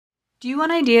Do you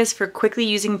want ideas for quickly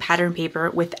using pattern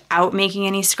paper without making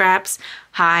any scraps?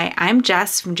 Hi, I'm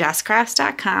Jess from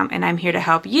JessCrafts.com and I'm here to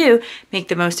help you make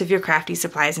the most of your crafty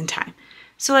supplies and time.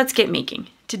 So let's get making.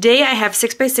 Today I have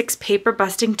 6x6 paper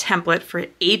busting template for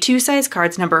A2 size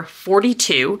cards number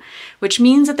 42, which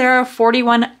means that there are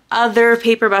 41 other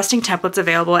paper busting templates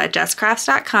available at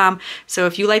JessCrafts.com. So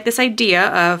if you like this idea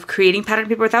of creating pattern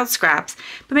paper without scraps,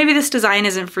 but maybe this design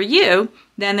isn't for you,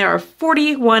 then there are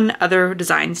 41 other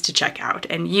designs to check out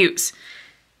and use.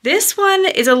 This one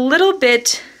is a little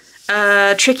bit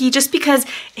tricky just because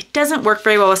it doesn't work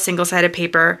very well with single-sided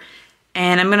paper.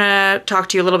 And I'm gonna talk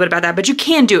to you a little bit about that, but you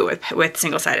can do it with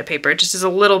single-sided paper. It just is a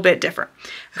little bit different.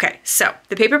 Okay, so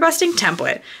the paper busting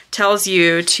template tells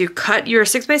you to cut your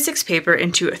 6x6 paper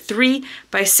into a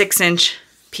 3x6 inch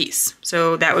piece.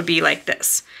 So that would be like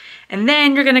this. And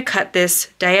then you're gonna cut this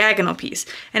diagonal piece.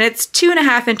 And it's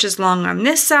 2.5 inches long on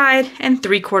this side and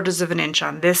 3/4 of an inch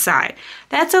on this side.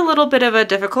 That's a little bit of a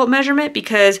difficult measurement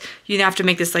because you have to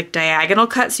make this like diagonal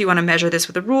cut. So you wanna measure this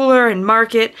with a ruler and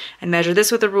mark it, and measure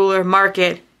this with a ruler, mark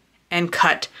it, and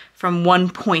cut from one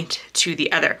point to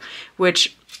the other,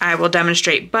 which I will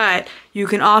demonstrate. But you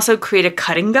can also create a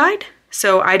cutting guide.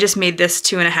 So I just made this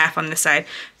 2.5 on this side,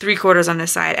 3/4 on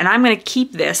this side, and I'm gonna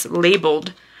keep this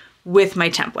labeled with my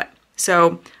template.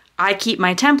 So I keep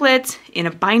my templates in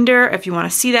a binder. If you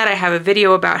want to see that, I have a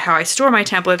video about how I store my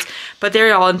templates, but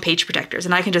they're all in page protectors.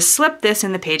 And I can just slip this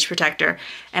in the page protector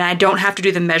and I don't have to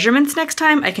do the measurements next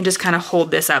time. I can just kind of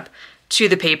hold this up to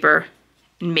the paper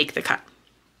and make the cut.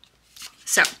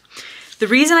 So the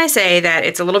reason I say that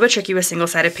it's a little bit tricky with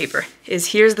single-sided paper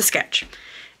is here's the sketch.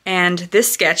 And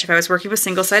this sketch, if I was working with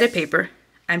single-sided paper,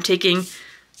 I'm taking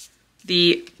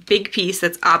the big piece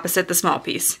that's opposite the small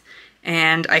piece,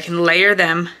 and I can layer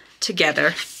them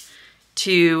together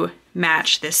to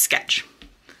match this sketch.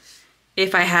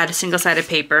 If I had single-sided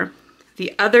paper,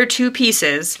 the other two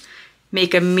pieces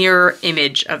make a mirror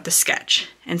image of the sketch.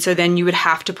 And so then you would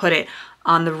have to put it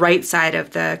on the right side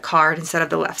of the card instead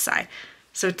of the left side.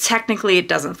 So technically it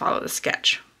doesn't follow the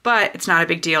sketch, but it's not a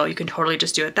big deal. You can totally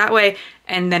just do it that way,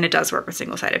 and then it does work with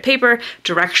single-sided paper.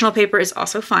 Directional paper is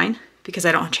also fine because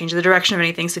I don't change the direction of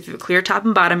anything, so if you have a clear top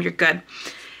and bottom, you're good.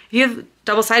 If you have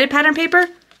double-sided pattern paper,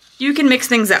 you can mix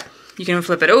things up. You can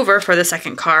flip it over for the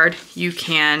second card. You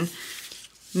can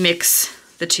mix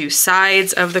the two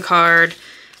sides of the card.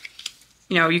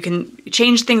 You know, you can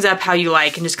change things up how you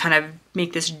like and just kind of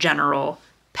make this general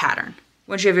pattern.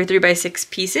 Once you have your 3x6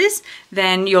 pieces,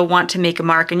 then you'll want to make a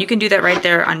mark, and you can do that right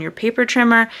there on your paper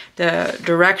trimmer. The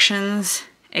directions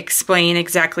explain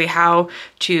exactly how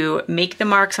to make the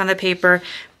marks on the paper,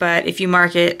 but if you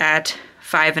mark it at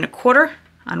 5 1/4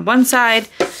 on one side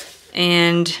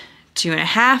and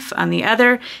 2.5 on the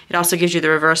other. It also gives you the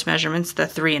reverse measurements, the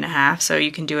 3.5, so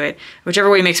you can do it whichever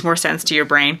way makes more sense to your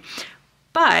brain.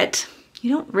 But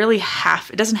you don't really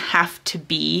have, it doesn't have to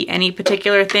be any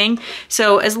particular thing.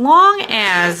 So as long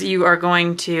as you are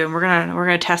going to, and we're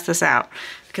gonna test this out,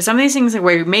 because some of these things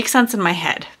make sense in my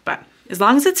head, but as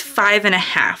long as it's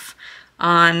 5.5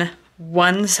 on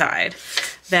one side,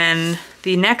 then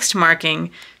the next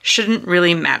marking shouldn't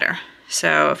really matter.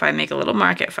 So if I make a little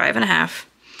mark at 5.5,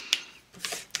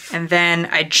 and then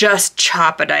I just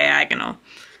chop a diagonal,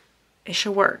 it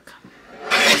should work.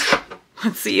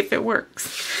 Let's see if it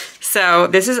works. So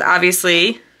this is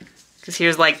obviously, because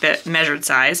here's like the measured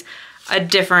size, a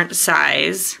different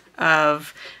size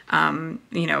of,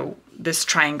 you know, this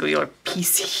triangular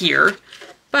piece here,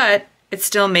 but it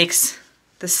still makes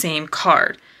the same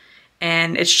card.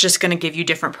 And it's just gonna give you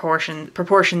different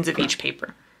proportions of each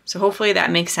paper. So hopefully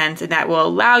that makes sense, and that will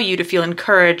allow you to feel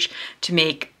encouraged to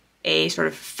make a sort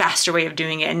of faster way of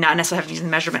doing it and not necessarily have to use the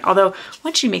measurement. Although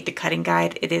once you make the cutting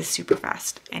guide, it is super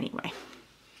fast anyway.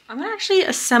 I'm gonna actually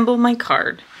assemble my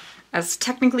card as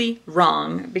technically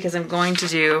wrong because I'm going to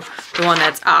do the one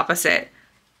that's opposite.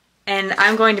 And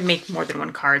I'm going to make more than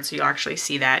one card, so you'll actually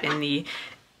see that in the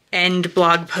end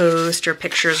blog post or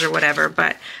pictures or whatever.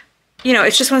 But you know,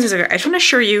 it's just one of those things. I just want to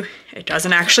assure you, it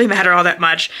doesn't actually matter all that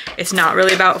much. It's not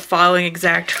really about following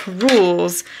exact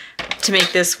rules to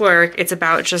make this work. It's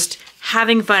about just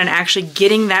having fun and actually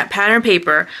getting that pattern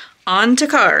paper onto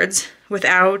cards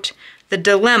without the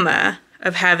dilemma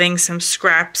of having some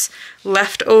scraps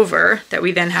left over that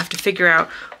we then have to figure out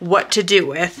what to do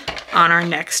with on our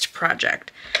next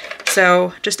project.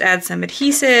 So just add some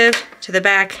adhesive to the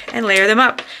back and layer them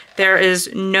up. There is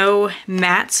no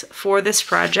mats for this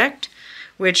project,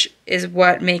 which is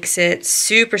what makes it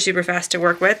super, super fast to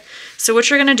work with. So what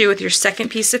you're gonna do with your second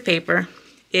piece of paper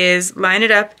is line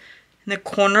it up in the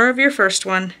corner of your first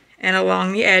one and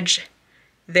along the edge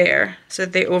there so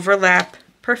that they overlap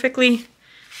perfectly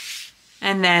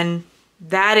And then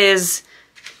that is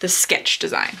the sketch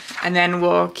design. And then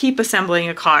we'll keep assembling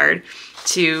a card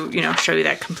to, you know, show you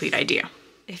that complete idea.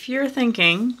 If you're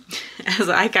thinking, as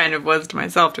I kind of was to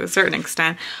myself to a certain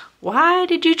extent, why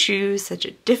did you choose such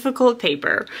a difficult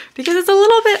paper? Because it's a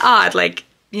little bit odd, like,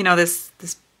 you know, this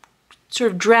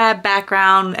sort of drab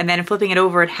background and then flipping it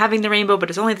over and having the rainbow, but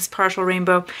it's only this partial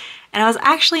rainbow. And I was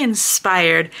actually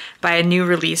inspired by a new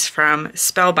release from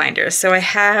Spellbinders. So I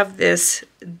have this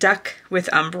duck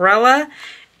with umbrella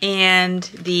and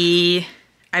the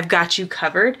I've Got You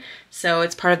Covered. So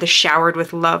it's part of the Showered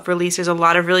with Love release. There's a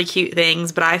lot of really cute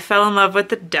things, but I fell in love with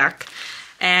the duck.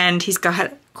 And he's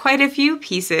got quite a few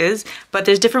pieces, but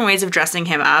there's different ways of dressing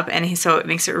him up, and so it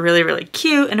makes it really, really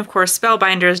cute. And of course,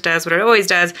 Spellbinders does what it always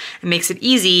does, and makes it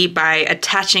easy by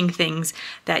attaching things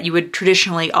that you would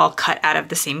traditionally all cut out of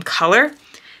the same color.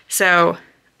 So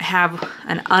I have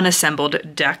an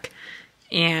unassembled duck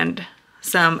and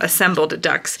some assembled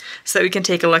ducks so that we can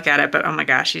take a look at it, but oh my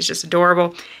gosh, he's just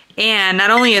adorable. And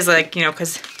not only is, like, you know,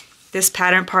 because this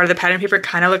pattern, part of the pattern paper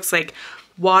kind of looks like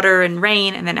water and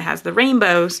rain, and then it has the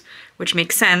rainbows, which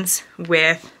makes sense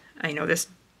with, you know, this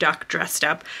duck dressed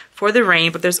up for the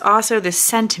rain, but there's also this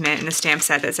sentiment in the stamp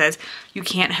set that says you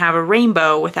can't have a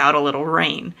rainbow without a little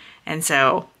rain. And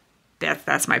so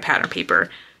that's my pattern paper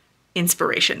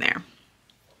inspiration there.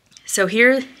 So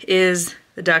here is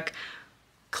the duck,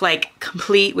 like,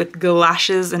 complete with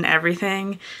galoshes and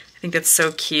everything. I think that's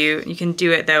so cute. You can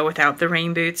do it though without the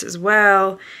rain boots as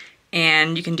well,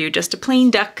 and you can do just a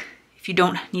plain duck if you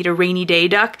don't need a rainy day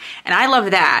duck. And I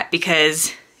love that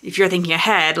because if you're thinking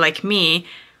ahead like me,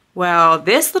 well,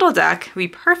 this little duck would be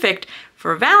perfect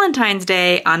for Valentine's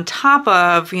Day on top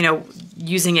of, you know,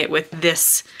 using it with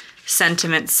this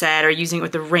sentiment set or using it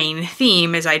with the rain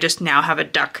theme, as I just now have a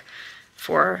duck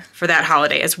for that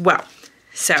holiday as well.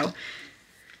 So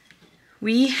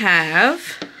we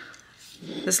have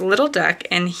this little duck,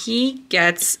 and he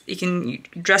gets, you can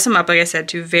dress him up, like I said,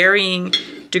 to varying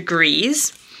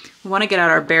degrees. We want to get out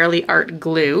our Barely Art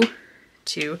glue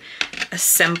to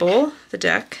assemble the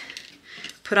duck,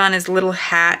 put on his little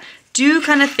hat. Do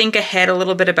kind of think ahead a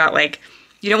little bit about, like,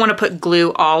 you don't want to put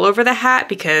glue all over the hat,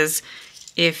 because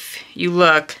if you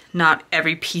look, not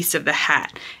every piece of the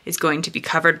hat is going to be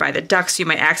covered by the duck, so you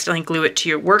might accidentally glue it to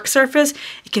your work surface.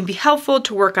 It can be helpful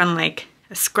to work on, like,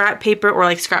 a scrap paper or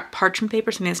like scrap parchment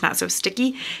paper, something that's not so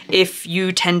sticky, if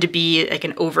you tend to be like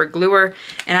an over gluer.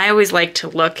 And I always like to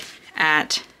look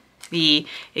at the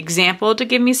example to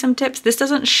give me some tips. This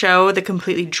doesn't show the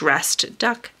completely dressed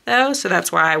duck though, so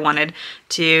that's why I wanted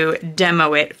to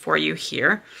demo it for you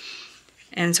here.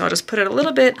 And so I'll just put it a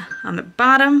little bit on the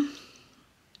bottom,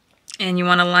 and you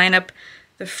want to line up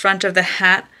the front of the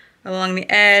hat along the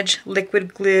edge.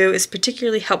 Liquid glue is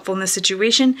particularly helpful in this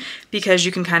situation because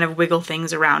you can kind of wiggle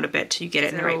things around a bit till you get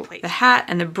it in the right place. The hat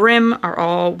and the brim are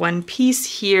all one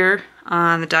piece here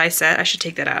on the die set. I should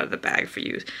take that out of the bag for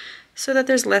you so that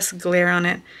there's less glare on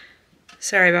it.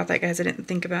 Sorry about that, guys. I didn't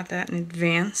think about that in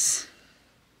advance.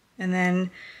 And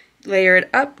then layer it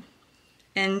up.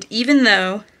 And even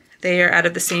though they are out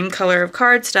of the same color of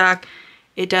cardstock,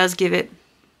 it does give it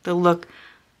the look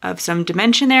of some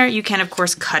dimension there. You can, of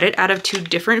course, cut it out of two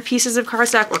different pieces of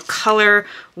cardstock or color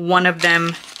one of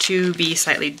them to be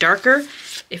slightly darker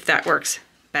if that works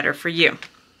better for you.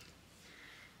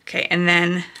 Okay, and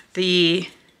then these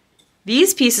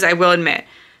pieces, I will admit,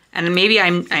 and maybe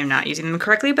I'm not using them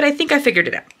correctly, but I think I figured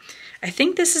it out. I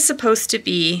think this is supposed to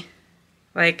be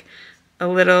like a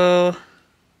little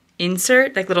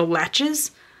insert, like little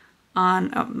latches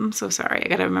on, oh, I'm so sorry, I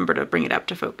gotta remember to bring it up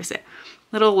to focus it.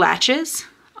 Little latches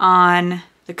on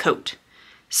the coat.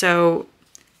 So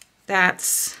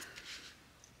that's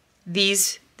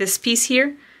this piece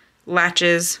here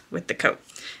latches with the coat.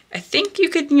 I think you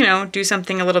could, you know, do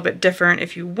something a little bit different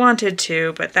if you wanted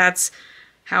to, but that's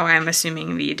how I'm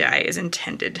assuming the die is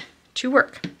intended to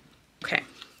work. Okay,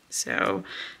 so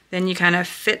then you kind of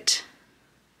fit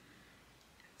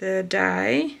the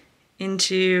die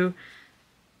into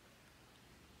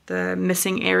the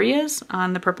missing areas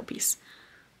on the purple piece,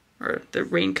 or the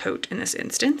raincoat in this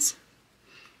instance.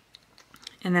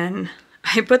 And then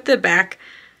I put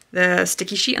the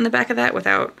sticky sheet on the back of that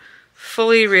without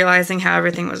fully realizing how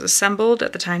everything was assembled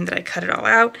at the time that I cut it all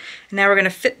out. And now we're gonna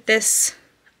fit this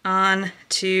on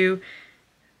to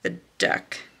the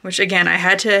duck, which again, I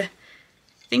had to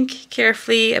think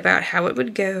carefully about how it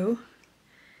would go.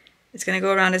 It's gonna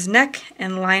go around his neck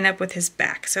and line up with his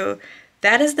back. So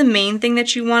that is the main thing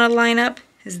that you wanna line up,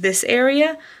 is this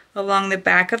area along the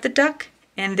back of the duck,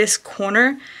 and this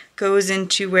corner goes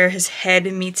into where his head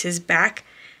meets his back,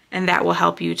 and that will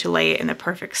help you to lay it in the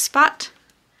perfect spot.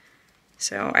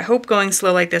 So I hope going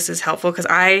slow like this is helpful, because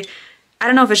I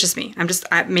don't know if it's just me.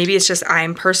 Maybe it's just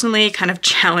I'm personally kind of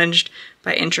challenged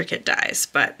by intricate dies,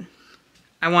 but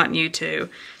I want you to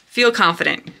feel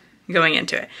confident going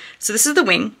into it. So this is the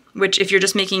wing, which if you're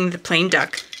just making the plain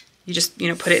duck, you just,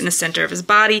 put it in the center of his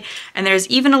body, and there's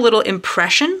even a little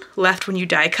impression left when you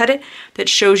die cut it that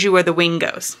shows you where the wing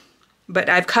goes. But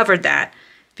I've covered that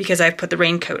because I've put the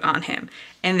raincoat on him.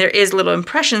 And there is little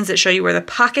impressions that show you where the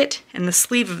pocket and the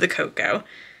sleeve of the coat go.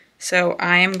 So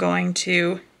I am going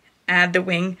to add the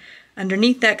wing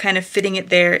underneath that, kind of fitting it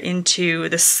there into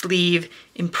the sleeve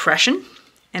impression.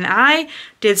 And I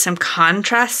did some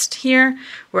contrast here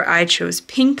where I chose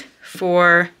pink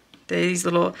for these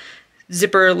little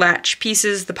zipper latch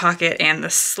pieces, the pocket and the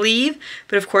sleeve.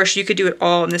 But of course you could do it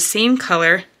all in the same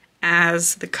color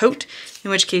as the coat,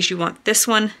 in which case you want this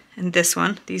one and this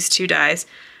one, these two dies,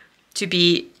 to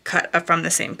be cut up from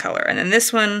the same color. And then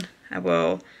this one I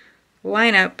will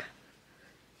line up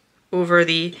over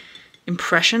the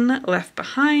impression left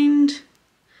behind.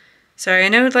 Sorry, I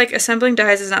know like assembling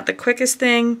dies is not the quickest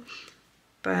thing,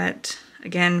 but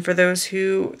again, for those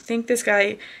who think this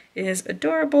guy is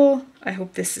adorable, I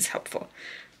hope this is helpful.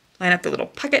 Line up the little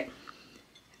pocket.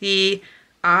 The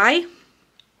eye,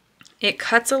 it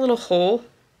cuts a little hole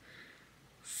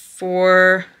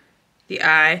for the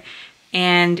eye,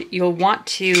 and you'll want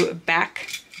to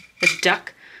back the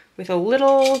duck with a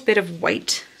little bit of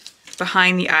white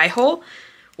behind the eye hole,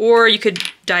 or you could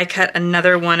die cut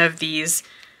another one of these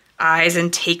eyes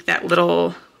and take that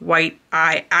little white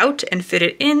eye out and fit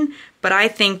it in, but I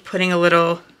think putting a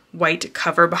little white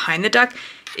cover behind the duck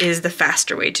is the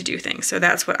faster way to do things. So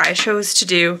that's what I chose to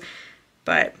do,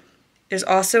 but there's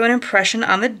also an impression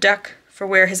on the duck for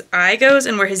where his eye goes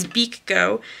and where his beak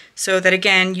go, so that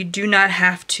again, you do not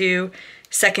have to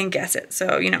second guess it. So,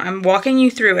 I'm walking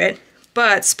you through it,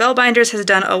 but Spellbinders has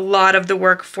done a lot of the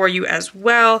work for you as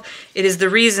well. It is the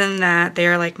reason that they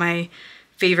are like my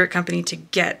favorite company to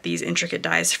get these intricate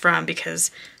dies from,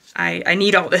 because I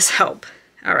need all this help.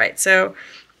 All right, so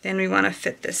then we want to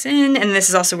fit this in, and this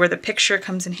is also where the picture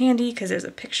comes in handy, because there's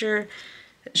a picture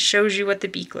that shows you what the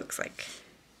beak looks like.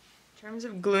 In terms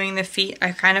of gluing the feet,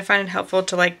 I kind of find it helpful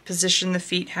to like position the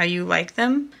feet how you like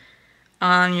them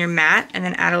on your mat, and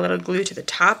then add a little glue to the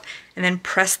top, and then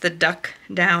press the duck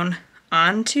down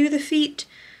onto the feet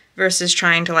versus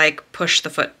trying to like push the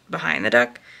foot behind the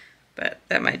duck. But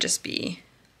that might just be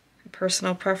a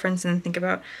personal preference, and think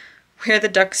about where the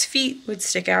duck's feet would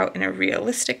stick out in a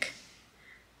realistic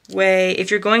way. If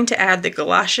you're going to add the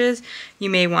galoshes, you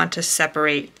may want to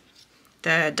separate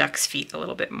the duck's feet a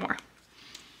little bit more.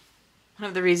 One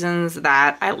of the reasons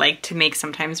that I like to make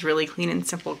sometimes really clean and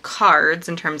simple cards,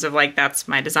 in terms of like that's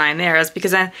my design there, is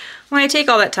because when I take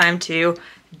all that time to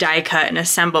die cut and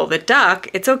assemble the duck,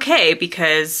 it's okay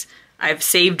because I've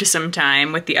saved some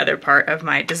time with the other part of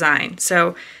my design.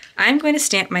 So I'm going to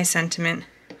stamp my sentiment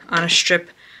on a strip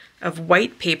of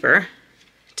white paper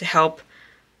to help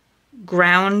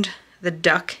ground the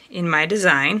duck in my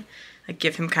design, like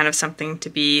give him kind of something to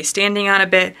be standing on a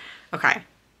bit. Okay,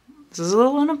 this is a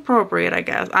little inappropriate, I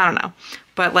guess. I don't know.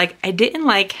 But like, I didn't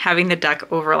like having the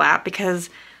duck overlap, because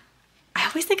I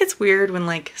always think it's weird when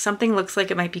like something looks like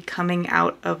it might be coming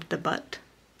out of the butt.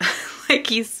 Like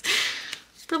he's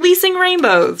releasing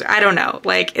rainbows. I don't know.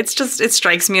 Like it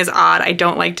strikes me as odd. I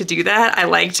don't like to do that. I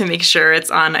like to make sure it's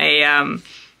on a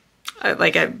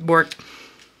like a more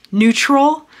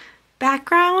neutral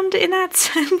background in that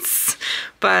sense.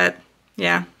 But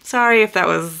yeah, sorry if that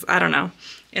was, I don't know,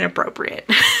 inappropriate.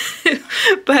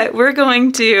 But we're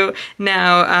going to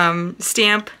now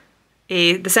stamp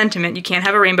the sentiment. You can't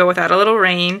have a rainbow without a little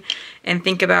rain, and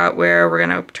think about where we're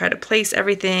gonna try to place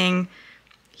everything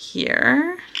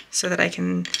here so that I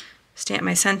can stamp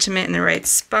my sentiment in the right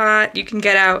spot. You can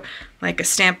get out like a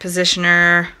stamp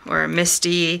positioner or a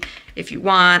MISTI if you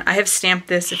want. I have stamped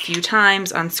this a few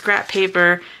times on scrap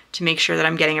paper to make sure that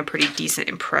I'm getting a pretty decent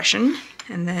impression,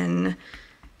 and then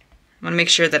I want to make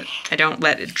sure that I don't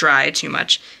let it dry too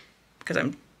much because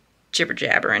I'm jibber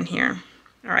jabbering here.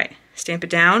 All right, stamp it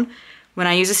down. When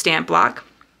I use a stamp block,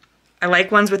 I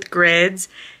like ones with grids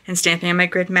and stamping on my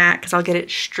grid mat because I'll get it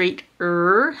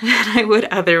straighter than I would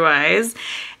otherwise.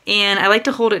 And I like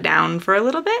to hold it down for a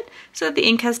little bit so that the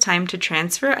ink has time to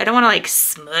transfer. I don't want to like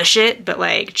smush it, but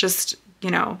like just,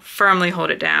 firmly hold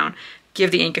it down.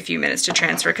 Give the ink a few minutes to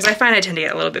transfer, because I find I tend to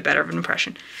get a little bit better of an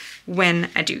impression when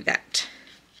I do that.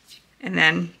 And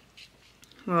then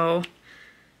we'll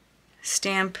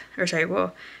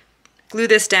we'll glue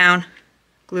this down,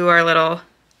 glue our little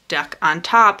duck on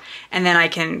top, and then I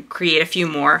can create a few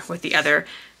more with the other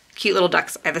cute little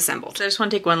ducks I've assembled. So I just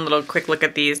want to take one little quick look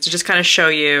at these to just kind of show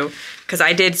you, because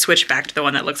I did switch back to the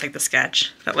one that looks like the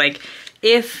sketch, that like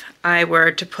if I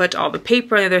were to put all the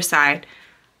paper on the other side,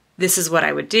 this is what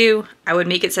I would do. I would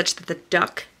make it such that the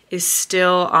duck is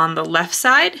still on the left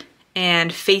side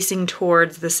and facing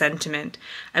towards the sentiment.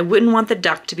 I wouldn't want the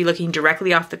duck to be looking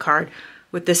directly off the card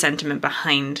with the sentiment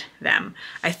behind them.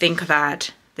 I think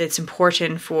that it's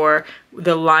important for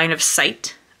the line of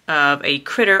sight of a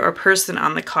critter or person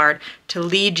on the card to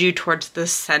lead you towards the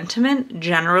sentiment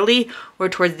generally, or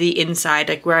towards the inside,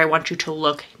 like where I want you to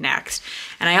look next.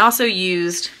 And I also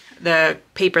used the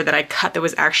paper that I cut that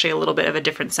was actually a little bit of a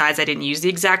different size. I didn't use the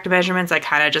exact measurements. I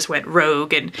kind of just went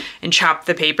rogue and chopped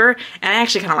the paper. And I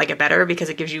actually kind of like it better because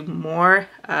it gives you more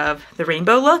of the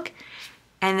rainbow look.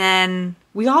 And then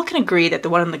we all can agree that the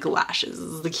one on the galoshes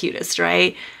is the cutest,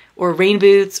 right? Or rain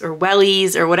boots or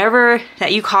wellies or whatever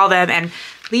that you call them. And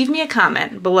leave me a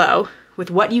comment below with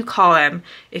what you call him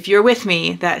if you're with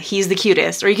me that he's the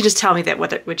cutest, or you can just tell me that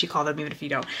what you call them even if you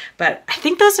don't. But I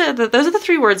think those are the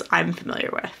 3 words I'm familiar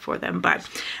with for them. But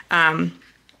yeah,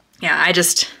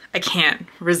 I can't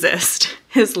resist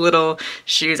his little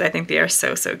shoes. I think they are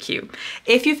so, so cute.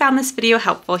 If you found this video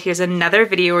helpful, here's another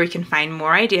video where you can find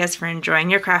more ideas for enjoying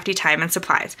your crafty time and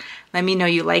supplies. Let me know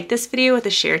you like this video with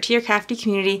a share to your crafty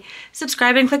community,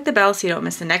 subscribe and click the bell so you don't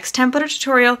miss the next template or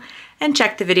tutorial, and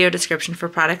check the video description for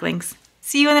product links.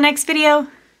 See you in the next video.